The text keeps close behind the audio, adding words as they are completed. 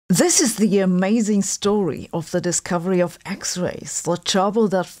This is the amazing story of the discovery of X-rays, the trouble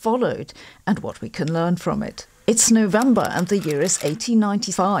that followed, and what we can learn from it. It's November and the year is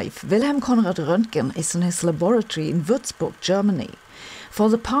 1895. Wilhelm Röntgen is in his laboratory in Würzburg, Germany. For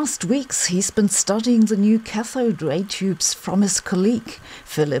the past weeks, he's been studying the new cathode ray tubes from his colleague,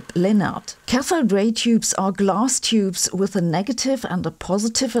 Philipp Lenard. Cathode ray tubes are glass tubes with a negative and a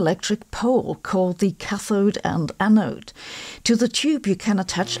positive electric pole called the cathode and anode. To the tube you can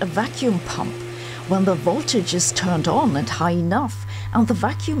attach a vacuum pump. When the voltage is turned on and high enough, and the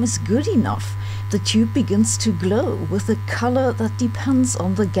vacuum is good enough, the tube begins to glow with a color that depends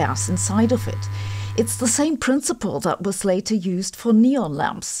on the gas inside of it. It's the same principle that was later used for neon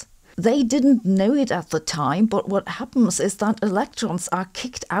lamps. They didn't know it at the time, but what happens is that electrons are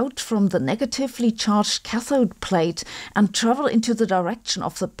kicked out from the negatively charged cathode plate and travel into the direction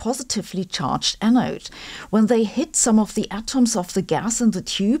of the positively charged anode. When they hit some of the atoms of the gas in the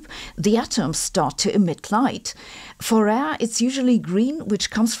tube, the atoms start to emit light. For air, it's usually green,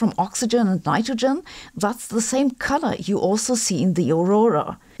 which comes from oxygen and nitrogen. That's the same color you also see in the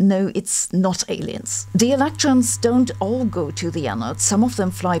aurora. No, it's not aliens. The electrons don't all go to the anode. Some of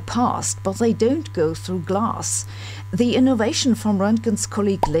them fly past, but they don't go through glass. The innovation from Röntgen's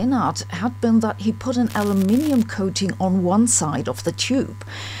colleague Lenard had been that he put an aluminium coating on one side of the tube.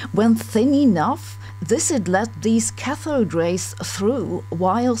 When thin enough, this had let these cathode rays through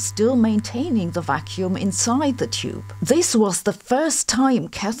while still maintaining the vacuum inside the tube. This was the first time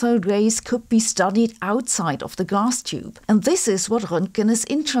cathode rays could be studied outside of the glass tube. And this is what Röntgen is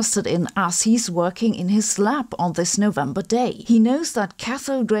interested in as he's working in his lab on this November day. He knows that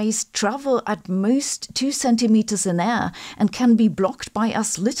cathode rays travel at most 2 centimeters in air and can be blocked by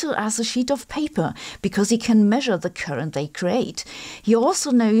as little as a sheet of paper because he can measure the current they create. He also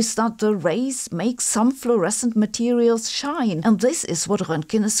knows that the rays make some fluorescent materials shine, and this is what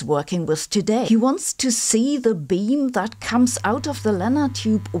Röntgen is working with today. He wants to see the beam that comes out of the Lenard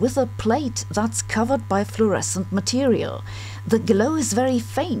tube with a plate that's covered by fluorescent material. The glow is very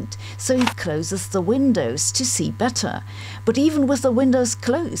faint, so he closes the windows to see better. But even with the windows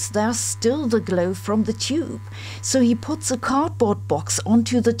closed, there's still the glow from the tube. So he puts a cardboard box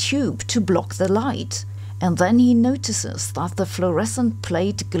onto the tube to block the light. And then he notices that the fluorescent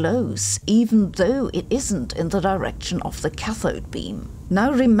plate glows, even though it isn't in the direction of the cathode beam.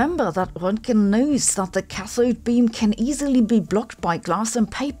 Now remember that Röntgen knows that the cathode beam can easily be blocked by glass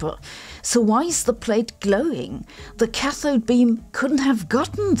and paper. So why is the plate glowing? The cathode beam couldn't have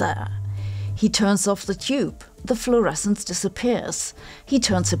gotten there. He turns off the tube. The fluorescence disappears. He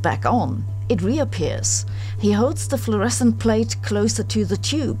turns it back on. It reappears. He holds the fluorescent plate closer to the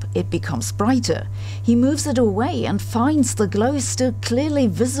tube. It becomes brighter. He moves it away and finds the glow is still clearly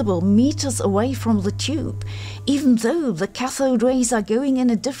visible meters away from the tube, even though the cathode rays are going in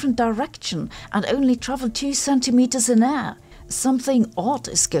a different direction and only travel 2 centimeters in air. Something odd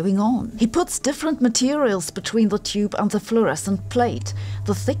is going on. He puts different materials between the tube and the fluorescent plate.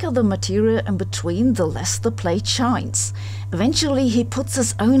 The thicker the material in between, the less the plate shines. Eventually he puts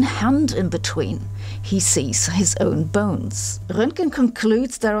his own hand in between. He sees his own bones. Röntgen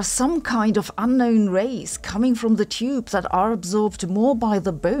concludes there are some kind of unknown rays coming from the tube that are absorbed more by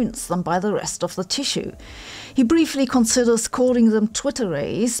the bones than by the rest of the tissue. He briefly considers calling them Twitter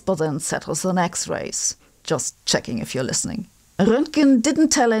rays, but then settles on X-rays. Just checking if you're listening. Röntgen didn't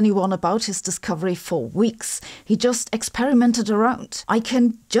tell anyone about his discovery for weeks. He just experimented around. I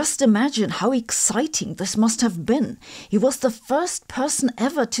can just imagine how exciting this must have been. He was the first person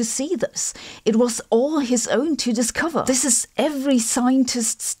ever to see this. It was all his own to discover. This is every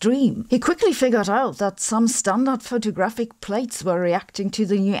scientist's dream. He quickly figured out that some standard photographic plates were reacting to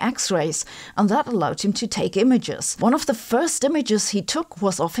the new X-rays, and that allowed him to take images. One of the first images he took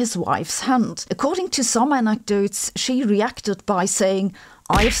was of his wife's hand. According to some anecdotes, she reacted by saying,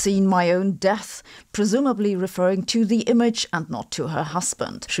 "I've seen my own death," presumably referring to the image and not to her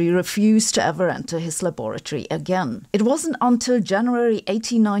husband. She refused to ever enter his laboratory again. It wasn't until January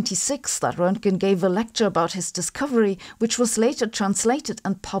 1896 that Röntgen gave a lecture about his discovery, which was later translated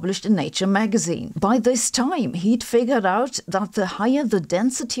and published in Nature magazine. By this time, he'd figured out that the higher the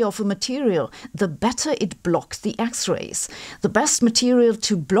density of a material, the better it blocked the X-rays. The best material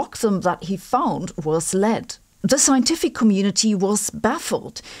to block them that he found was lead. The scientific community was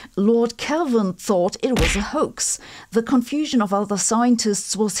baffled. Lord Kelvin thought it was a hoax. The confusion of other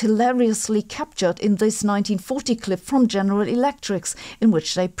scientists was hilariously captured in this 1940 clip from General Electric, in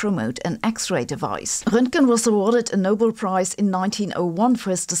which they promote an X-ray device. Röntgen was awarded a Nobel Prize in 1901 for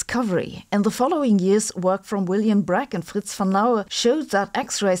his discovery. In the following years, work from William Bragg and Fritz von Laue showed that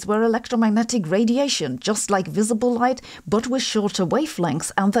X-rays were electromagnetic radiation, just like visible light, but with shorter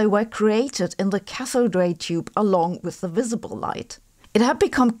wavelengths, and they were created in the cathode ray tube along with the visible light. It had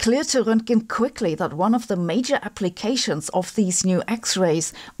become clear to Röntgen quickly that one of the major applications of these new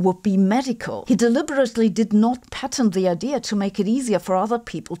X-rays would be medical. He deliberately did not patent the idea to make it easier for other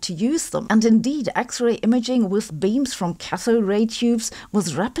people to use them. And indeed, X-ray imaging with beams from cathode ray tubes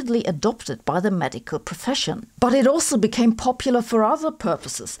was rapidly adopted by the medical profession. But it also became popular for other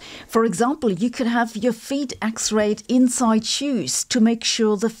purposes. For example, you could have your feet X-rayed inside shoes to make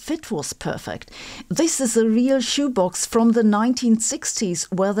sure the fit was perfect. This is a real shoebox from the 1960s,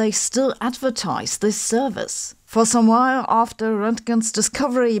 where they still advertise this service. For some while after Röntgen's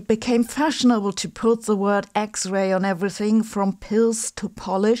discovery, it became fashionable to put the word X-ray on everything from pills to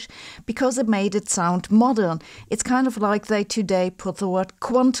polish because it made it sound modern. It's kind of like they today put the word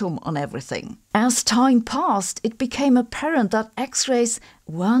quantum on everything. As time passed, it became apparent that X-rays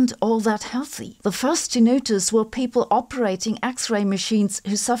weren't all that healthy. The first to notice were people operating X-ray machines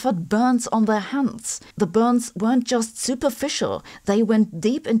who suffered burns on their hands. The burns weren't just superficial, they went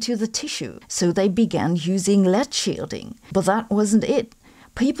deep into the tissue, so they began using lead shielding. But that wasn't it.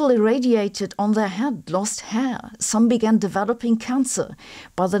 People irradiated on their head lost hair. Some began developing cancer.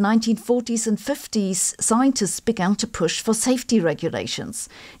 By the 1940s and 50s, scientists began to push for safety regulations.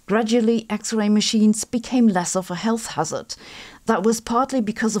 Gradually, X-ray machines became less of a health hazard. That was partly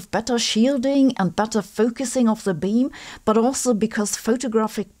because of better shielding and better focusing of the beam, but also because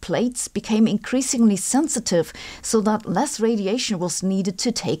photographic plates became increasingly sensitive so that less radiation was needed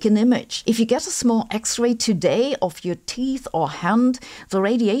to take an image. If you get a small X-ray today of your teeth or hand, the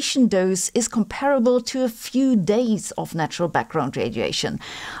radiation dose is comparable to a few days of natural background radiation.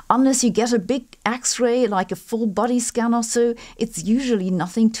 Unless you get a big X-ray like a full body scan or so, it's usually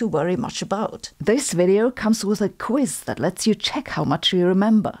nothing to worry much about. This video comes with a quiz that lets you check how much you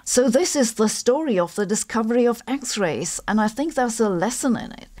remember. So this is the story of the discovery of X-rays, and I think there's a lesson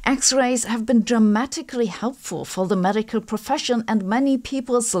in it. X-rays have been dramatically helpful for the medical profession, and many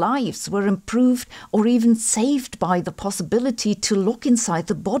people's lives were improved or even saved by the possibility to look inside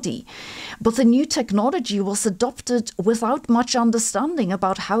the body. But the new technology was adopted without much understanding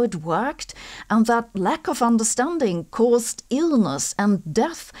about how it worked, and that lack of understanding caused illness and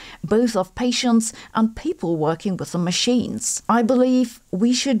death, both of patients and people working with the machines. I believe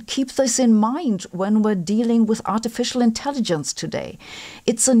we should keep this in mind when we're dealing with artificial intelligence today.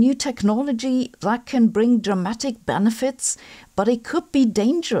 It's a new technology that can bring dramatic benefits, but it could be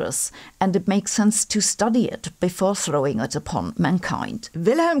dangerous, and it makes sense to study it before throwing it upon mankind.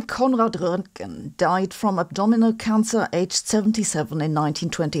 Wilhelm Conrad Röntgen died from abdominal cancer aged 77 in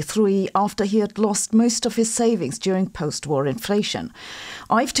 1923 after he had lost most of his savings during post-war inflation.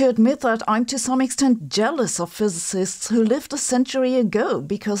 I have to admit that I'm to some extent jealous of physicists who lived a century ago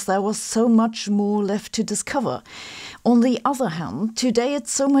because there was so much more left to discover. On the other hand, today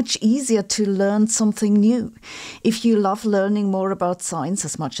it's so much easier to learn something new. If you love learning more about science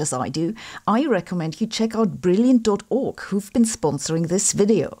as much as I do, I recommend you check out Brilliant.org, who've been sponsoring this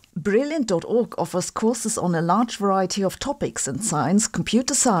video. Brilliant.org offers courses on a large variety of topics in science,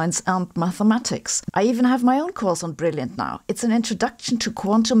 computer science and mathematics. I even have my own course on Brilliant now. It's an introduction to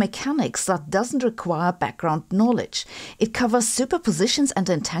quantum mechanics that doesn't require background knowledge. It covers superpositions and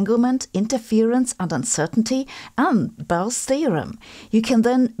entanglement, interference and uncertainty, and Bell's theorem. You can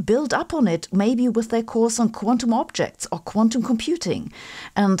then build up on it, maybe with their course on quantum objects or quantum computing.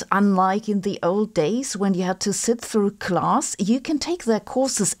 And unlike in the old days when you had to sit through class, you can take their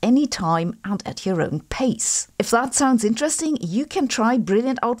courses anytime and at your own pace. If that sounds interesting, you can try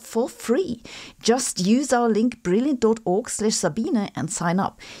Brilliant out for free. Just use our link brilliant.org/Sabine and sign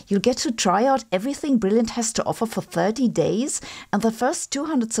up. You'll get to try out everything Brilliant has to offer for 30 days, and the first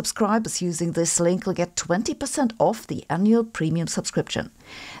 200 subscribers using this link will get 20% off the annual premium subscription.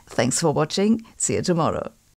 Thanks for watching. See you tomorrow.